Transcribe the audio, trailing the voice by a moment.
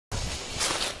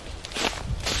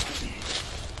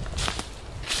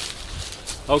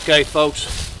Okay,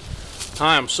 folks,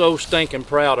 I am so stinking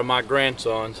proud of my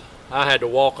grandsons. I had to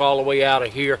walk all the way out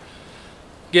of here,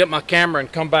 get my camera, and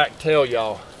come back and tell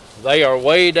y'all. They are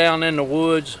way down in the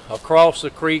woods, across the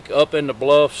creek, up in the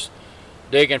bluffs,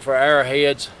 digging for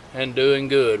arrowheads and doing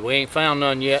good. We ain't found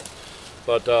none yet,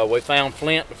 but we found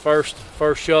flint, the first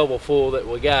shovelful that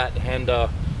we got, and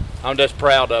I'm just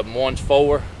proud of them. One's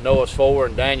 4, Noah's 4,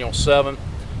 and Daniel's 7.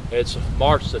 It's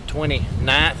March the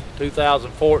 29th,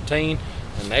 2014.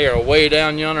 And they are way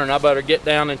down yonder, and I better get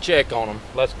down and check on them.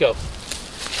 Let's go.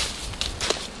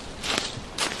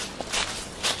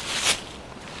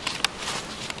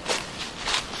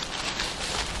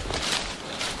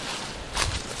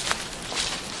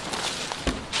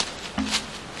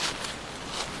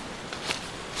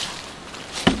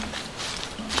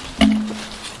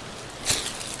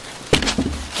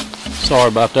 Sorry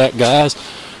about that, guys.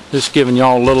 Just giving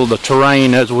y'all a little of the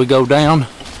terrain as we go down.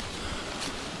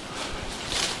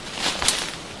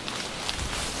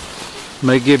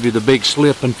 May give you the big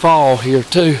slip and fall here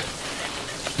too.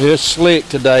 It's slick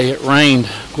today. It rained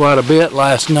quite a bit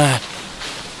last night.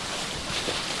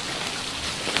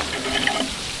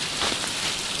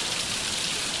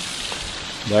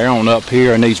 They're on up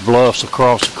here in these bluffs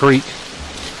across the creek.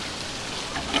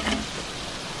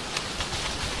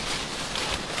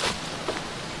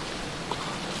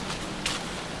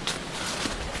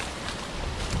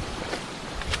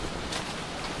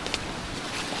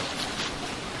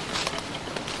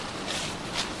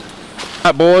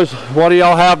 Alright, boys, what do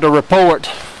y'all have to report?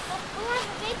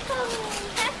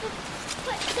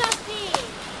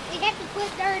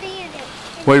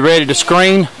 We ready to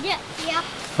screen? Yeah.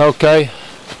 Okay.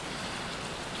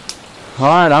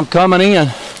 Alright, I'm coming in.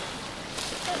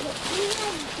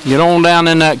 Get on down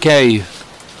in that cave.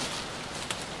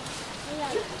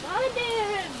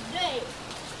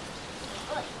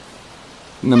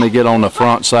 Let me get on the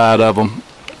front side of them.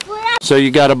 So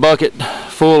you got a bucket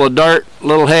full of dirt, a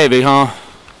little heavy, huh?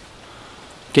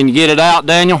 Can you get it out,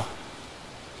 Daniel?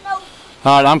 No.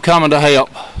 Alright, I'm coming to help.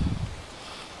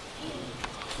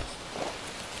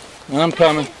 I'm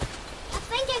coming. I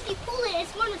think if you pull it,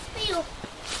 it's going to spill.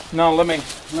 No, let me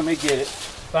get it.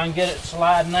 If I can get it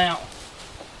sliding out.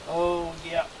 Oh,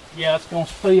 yeah, it's going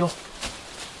to spill.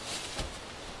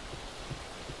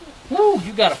 Woo,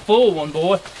 you got a full one,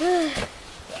 boy.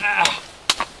 Ah.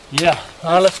 Yeah,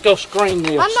 let's go screen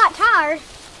this. I'm not tired.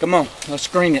 Come on, let's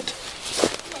screen it.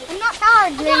 I'm not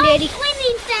tired, Granddaddy.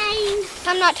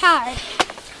 I'm not tired.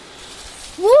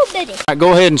 Woo, bitty. All right,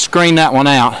 go ahead and screen that one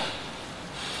out.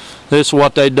 This is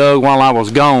what they dug while I was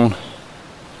gone.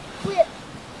 Quit.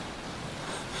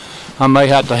 I may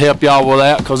have to help y'all with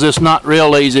that because it's not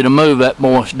real easy to move that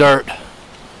moist dirt.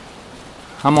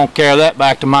 I'm going to carry that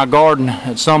back to my garden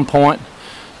at some point.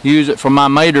 Use it for my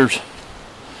maters.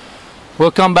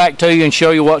 We'll come back to you and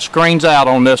show you what screens out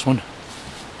on this one.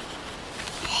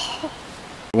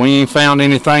 We ain't found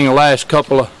anything the last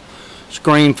couple of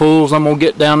screenfuls. I'm going to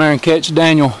get down there and catch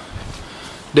Daniel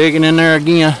digging in there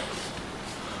again.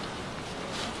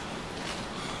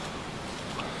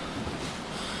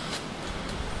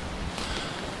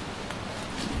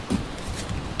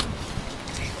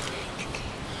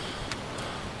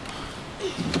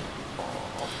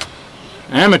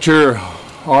 Amateur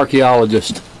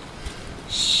archaeologist.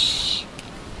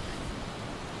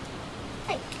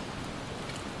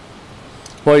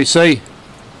 What do you see?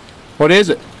 What is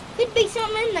it? Could be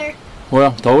something in there.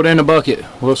 Well, throw it in the bucket.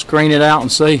 We'll screen it out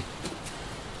and see.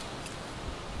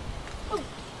 Oh.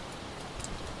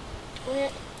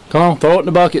 Come on, throw it in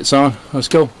the bucket, son. Let's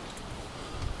go.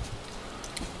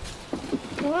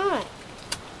 Alright.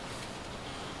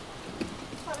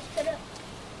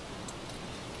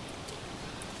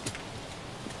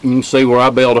 You can see where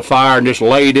I built a fire and just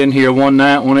laid in here one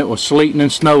night when it was sleeting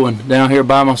and snowing down here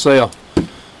by myself.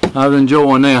 I was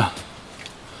enjoying that.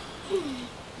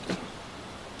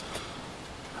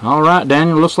 Alright,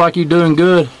 Daniel, looks like you're doing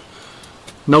good.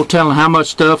 No telling how much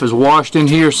stuff is washed in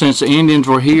here since the Indians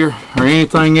were here or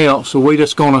anything else. So we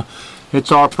just gonna,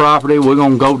 it's our property, we're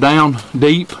gonna go down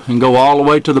deep and go all the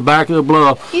way to the back of the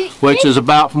bluff, which is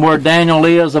about from where Daniel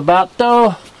is, about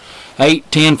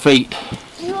 8-10 feet.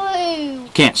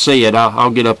 Can't see it.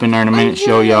 I'll get up in there in a minute and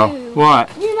show y'all. What?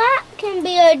 That can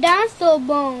be a dinosaur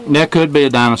bone. That could be a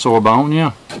dinosaur bone,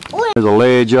 yeah. There's a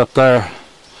ledge up there.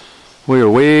 We are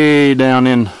way down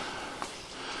in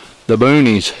the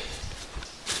boonies.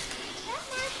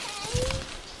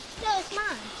 No, it's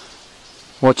mine.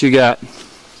 What you got?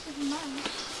 It's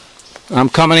mine. I'm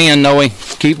coming in, Noe.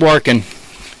 Keep working.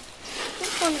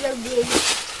 This one's so big.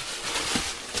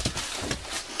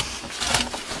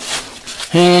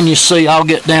 And you see, I'll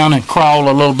get down and crawl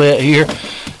a little bit here.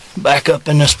 back up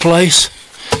in this place.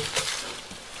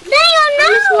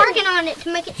 I'm just working on it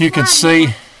to make it. You can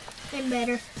see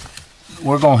better.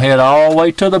 We're gonna head all the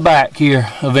way to the back here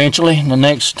eventually in the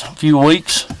next few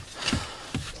weeks.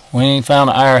 We ain't found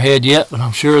an arrowhead yet, but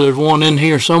I'm sure there's one in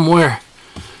here somewhere.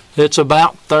 It's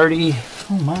about 20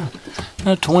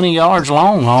 yards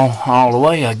long all the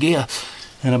way, I guess,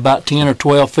 and about 10 or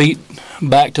 12 feet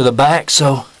back to the back.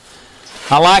 So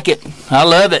I like it. I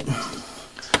love it.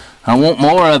 I want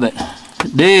more of it.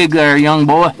 Dig there, young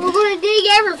boy. We're going to dig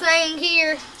everything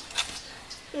here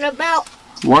in about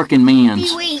working men's. a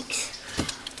few weeks.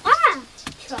 Ah!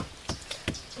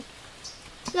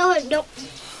 No, don't.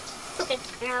 Okay.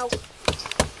 Ow.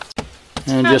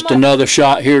 And just another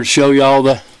shot here to show y'all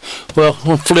the. Well,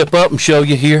 we'll flip up and show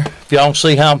you here. If y'all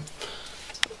see how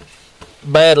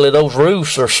badly those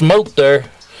roofs are smoked there.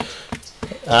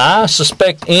 I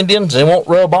suspect Indians, they won't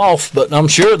rub off, but I'm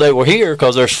sure they were here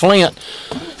because there's flint.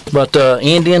 But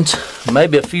Indians,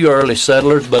 maybe a few early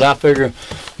settlers, but I figure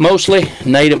mostly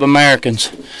Native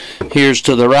Americans. Here's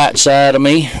to the right side of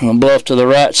me, a bluff to the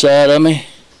right side of me,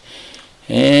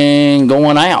 and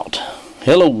going out.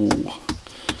 Hello.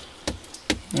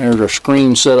 There's our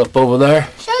screen set up over there.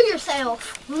 Show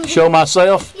yourself. Show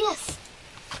myself? Yes.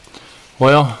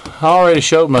 Well, I already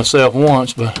showed myself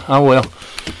once, but I will.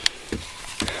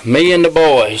 Me and the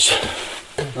boys.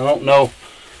 I don't know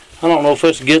if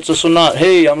this gets us or not.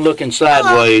 Hey, I'm looking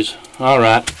sideways. All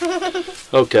right.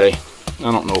 Okay.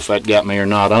 I don't know if that got me or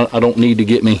not. I don't need to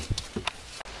get me.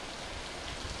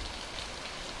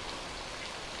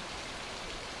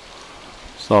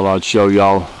 Thought I'd show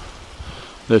y'all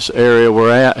this area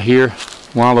we're at here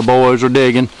while the boys are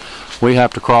digging. We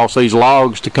have to cross these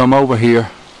logs to come over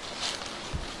here.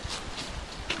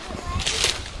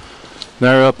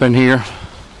 They're up in here,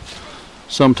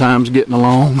 sometimes getting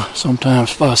along,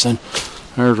 sometimes fussing.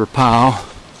 There's our pile.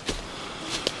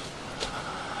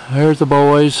 There's the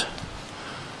boys.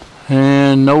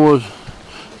 And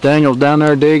Daniel's down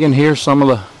there digging. Here's some of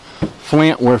the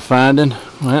flint we're finding.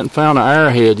 I haven't found an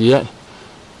arrowhead yet.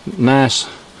 Nice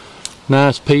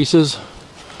pieces.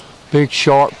 Big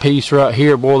sharp piece right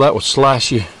here. Boy, that would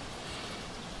slice you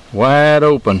wide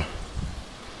open.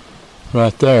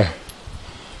 Right there.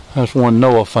 That's one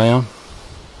Noah found.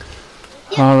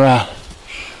 Yep. All right.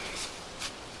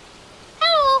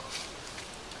 Hello.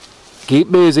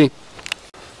 Keep busy.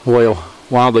 Well,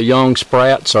 while the young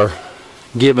sprats are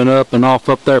giving up and off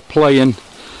up there playing,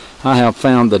 I have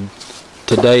found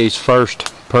today's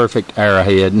first perfect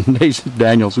arrowhead.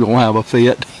 Daniel's gonna have a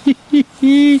fit.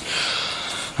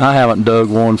 I haven't dug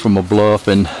one from a bluff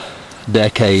in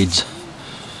decades,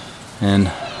 and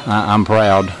I'm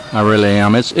proud. I really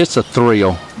am. It's a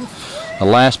thrill. The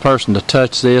last person to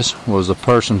touch this was the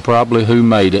person probably who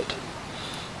made it.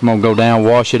 I'm gonna go down,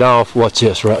 wash it off. What's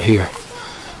this right here?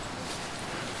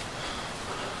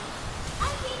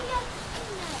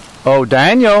 Oh,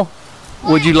 Daniel,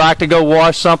 would you like to go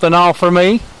wash something off for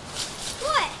me?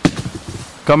 What?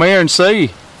 Come here and see.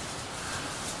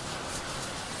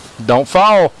 Don't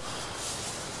fall.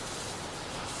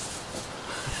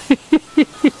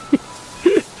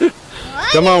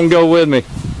 Come on, go with me.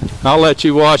 I'll let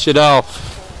you wash it off.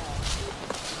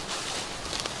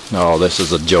 Oh, this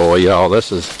is a joy, y'all.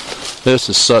 This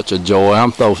is such a joy.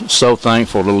 I'm so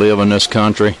thankful to live in this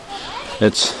country.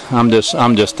 I'm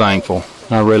just thankful.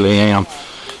 I really am.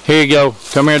 Here you go.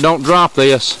 Come here. Don't drop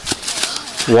this.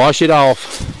 Wash it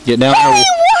off. Get down there.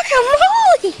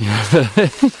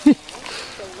 Guacamole!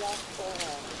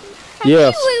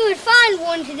 Yes. I knew we would find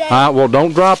one today. Well,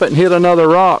 don't drop it and hit another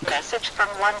rock. Message from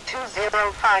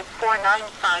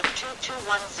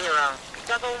 12054952210.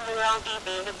 Double Moraldi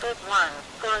being a good one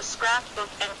for a scrapbook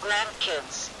and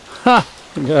grandkids. Ha!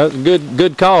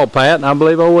 Good call, Pat. I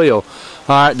believe I will.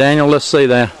 All right, Daniel. Let's see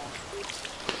that.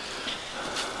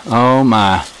 Oh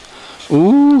my!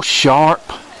 Ooh, sharp.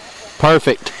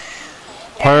 Perfect.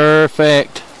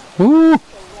 Perfect. Ooh.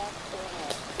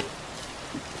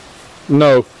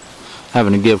 No.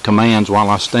 Having to give commands while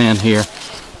I stand here.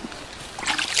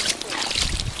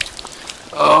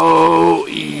 Oh,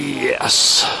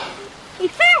 yes. You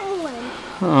found one.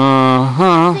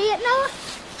 Uh-huh. See it, Noah?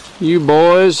 You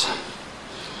boys.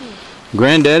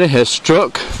 Granddaddy has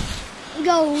struck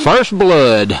Gold. first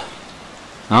blood.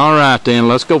 All right, then.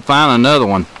 Let's go find another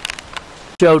one.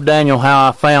 Showed Daniel how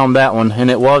I found that one,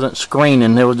 and it wasn't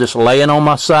screening. It was just laying on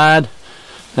my side.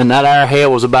 And that arrowhead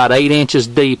was about 8 inches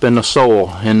deep in the soil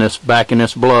back in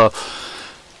this bluff.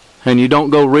 And you don't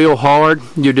go real hard.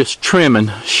 You're just trimming,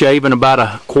 shaving about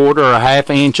a quarter or a half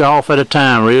inch off at a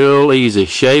time, real easy.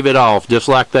 Shave it off just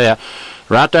like that.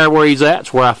 Right there where he's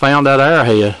at's where I found that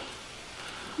arrowhead.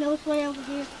 No, it's way over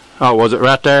here. Oh, was it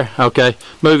right there? Okay.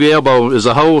 Move your elbow. Is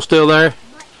the hole still there?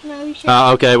 No, you should.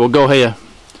 Okay, well go ahead.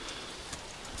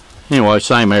 Anyway,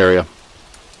 same area.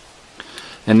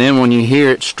 And then when you hear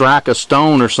it strike a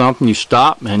stone or something, you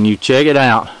stop and you check it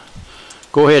out.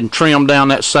 Go ahead and trim down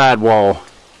that side wall.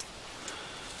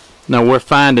 Now we're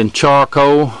finding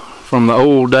charcoal from the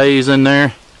old days in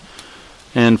there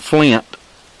and flint.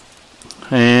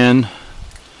 And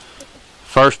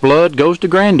first blood goes to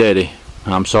Granddaddy.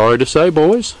 I'm sorry to say,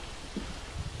 boys.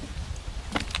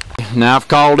 Now I've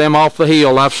called them off the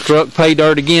hill. I've struck pay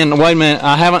dirt again. Wait a minute,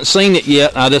 I haven't seen it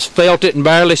yet. I just felt it and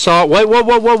barely saw it. Wait, whoa,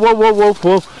 whoa, whoa, whoa, whoa, whoa,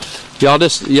 whoa. Y'all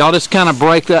just kind of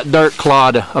break that dirt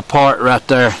clod apart right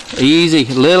there. Easy,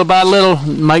 little by little.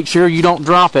 Make sure you don't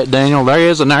drop it, Daniel. There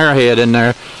is an arrowhead in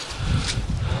there.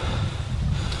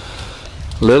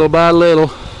 Little by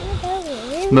little.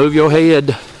 Move your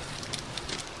head.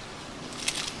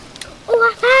 Oh,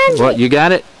 I found it. What, you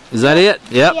got it? Is that it?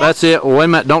 Yep, that's it. Wait a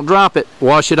minute, don't drop it.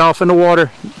 Wash it off in the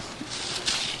water.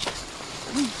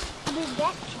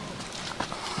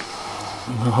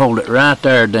 I'll hold it right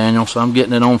there, Daniel, so I'm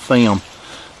getting it on film.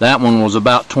 That one was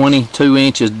about 22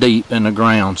 inches deep in the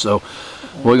ground, so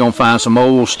we're going to find some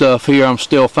old stuff here. I'm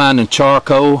still finding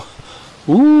charcoal.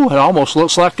 Ooh, it almost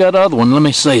looks like that other one. Let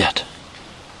me see it.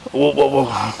 Whoa, whoa, whoa.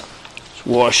 Let's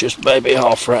wash this baby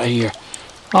off right here.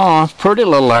 Oh, pretty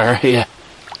little arrowhead.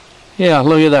 Yeah,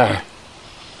 look at there.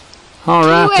 All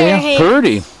right, then.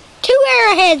 Pretty. 2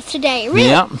 arrowheads today. Really?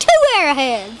 Yep. 2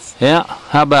 arrowheads. Yeah,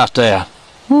 how about that?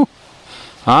 Whew.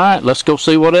 All right, let's go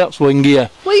see what else we can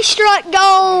get. We struck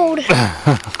gold.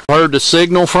 Heard the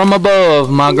signal from above.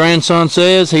 My grandson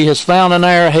says he has found an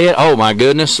arrowhead. Oh, my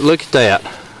goodness. Look at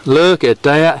that. Look at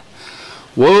that.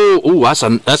 Whoa. Ooh,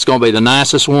 that's going to be the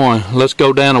nicest one. Let's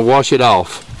go down and wash it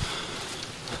off.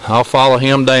 I'll follow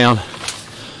him down.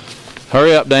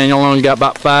 Hurry up, Daniel. Only got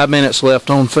about 5 minutes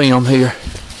left on film here.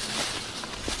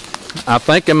 I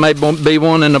think there may be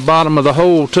one in the bottom of the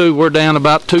hole, too. We're down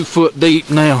about 2 foot deep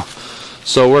now.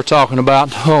 So we're talking about,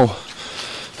 oh,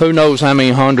 who knows how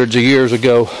many hundreds of years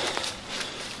ago.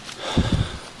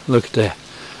 Look at that.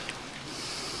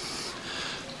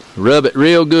 Rub it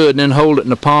real good and then hold it in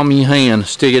the palm of your hand.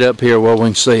 Stick it up here where we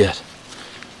can see it.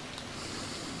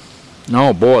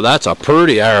 Oh boy, that's a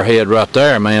pretty arrowhead right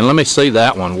there, man. Let me see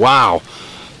that one. Wow.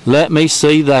 Let me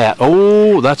see that.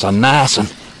 Oh, that's a nice one.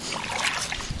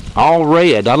 All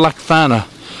red. I'd like to find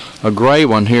a gray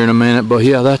one here in a minute, but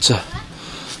yeah, that's a...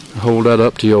 Hold that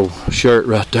up to your shirt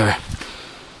right there.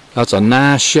 That's a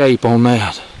nice shape on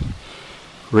that.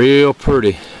 Real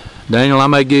pretty. Daniel, I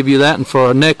may give you that one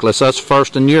for a necklace. That's the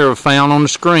first one you ever found on the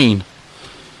screen.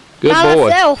 Good boy.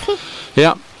 Myself.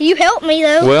 Yep. You helped me,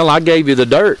 though. Well, I gave you the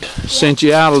dirt. Sent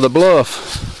you out of the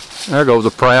bluff. There goes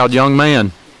a proud young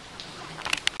man.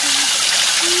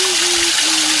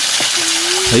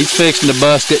 He's fixing to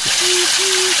bust it.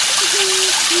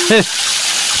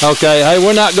 Okay, hey,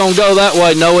 we're not going to go that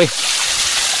way, Noe.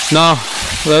 No,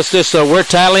 let's just, we're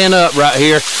tallying up right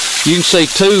here. You can see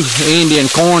 2 Indian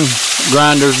corn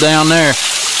grinders down there.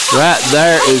 Right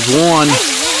there is one.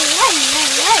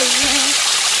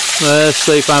 Let's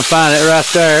see if I can find it right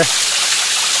there.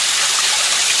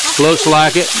 Looks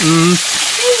like it.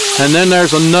 And then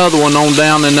there's another one on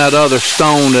down in that other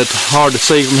stone that's hard to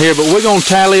see from here. But we're going to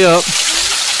tally up.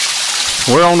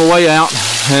 We're on the way out,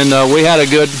 and we had a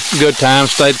good time.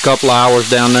 Stayed a couple hours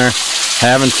down there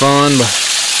having fun. But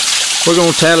we're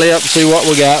going to tally up and see what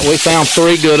we got. We found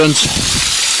 3 good ones.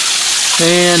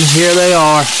 And here they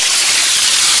are.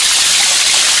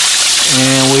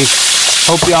 And we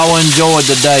hope y'all enjoyed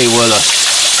the day with us.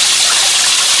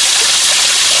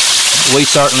 We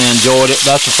certainly enjoyed it.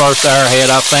 That's the first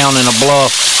arrowhead I found in a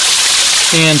bluff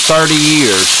in 30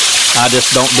 years. I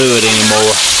just don't do it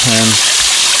anymore. And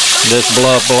this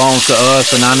bluff belongs to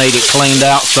us, and I need it cleaned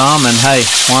out some. And hey,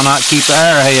 why not keep the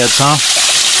arrowheads, huh?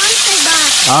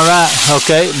 All right,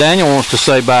 okay. Daniel wants to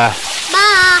say bye.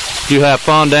 Bye. You have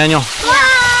fun, Daniel.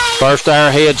 Bye. First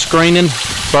arrowhead screening,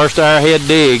 first arrowhead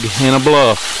dig in a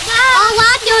bluff. All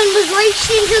I done was reach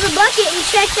into the bucket and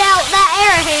checked out that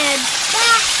arrowhead.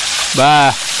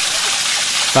 Bye.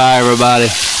 Bye, everybody.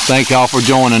 Thank y'all for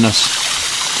joining us.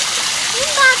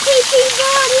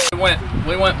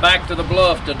 We went back to the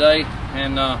bluff today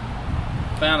and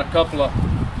found a couple of...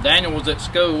 Daniel was at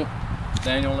school.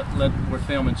 Daniel, we're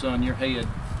filming, son. Your head.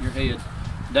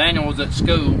 Daniel was at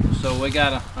school, so we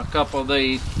got a couple of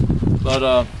these. But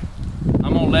I'm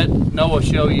gonna let Noah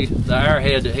show you the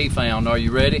arrowhead that he found. Are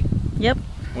you ready? Yep.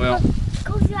 Well,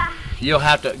 you'll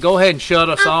have to go ahead and shut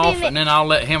us off, and then I'll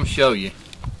let him show you.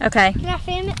 Okay. Can I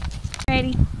film it?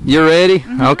 Ready. You ready?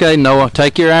 Okay, Noah,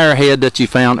 take your arrowhead that you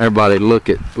found. Everybody, look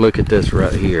at this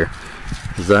right here.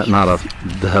 Is that not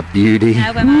the beauty?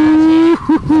 No, but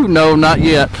mine. No, not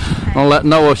yet. I'll let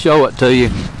Noah show it to you.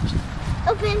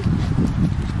 Open.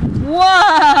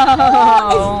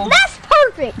 Whoa! That's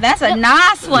perfect. That's a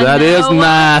nice one. That is Noah.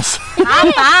 nice.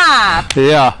 High five.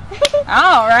 Yeah.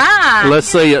 All right. Let's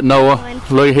see it, Noah.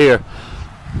 Look here.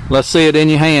 Let's see it in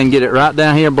your hand. Get it right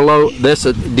down here below.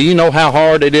 Do you know how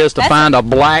hard it is to find a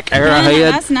black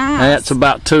arrowhead? That's nice. That's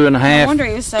about 2.5, wonder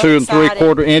he was so 2 excited.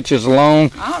 3/4 inches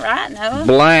long. All right, Noah.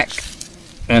 Black.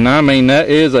 And I mean, that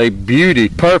is a beauty.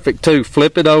 Perfect too.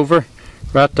 Flip it over.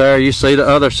 Right there. You see the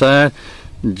other side.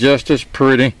 Just as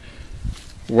pretty.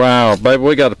 Wow, baby,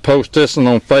 we got to post this one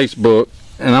on Facebook.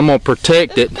 And I'm going to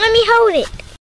protect it. Let me hold it.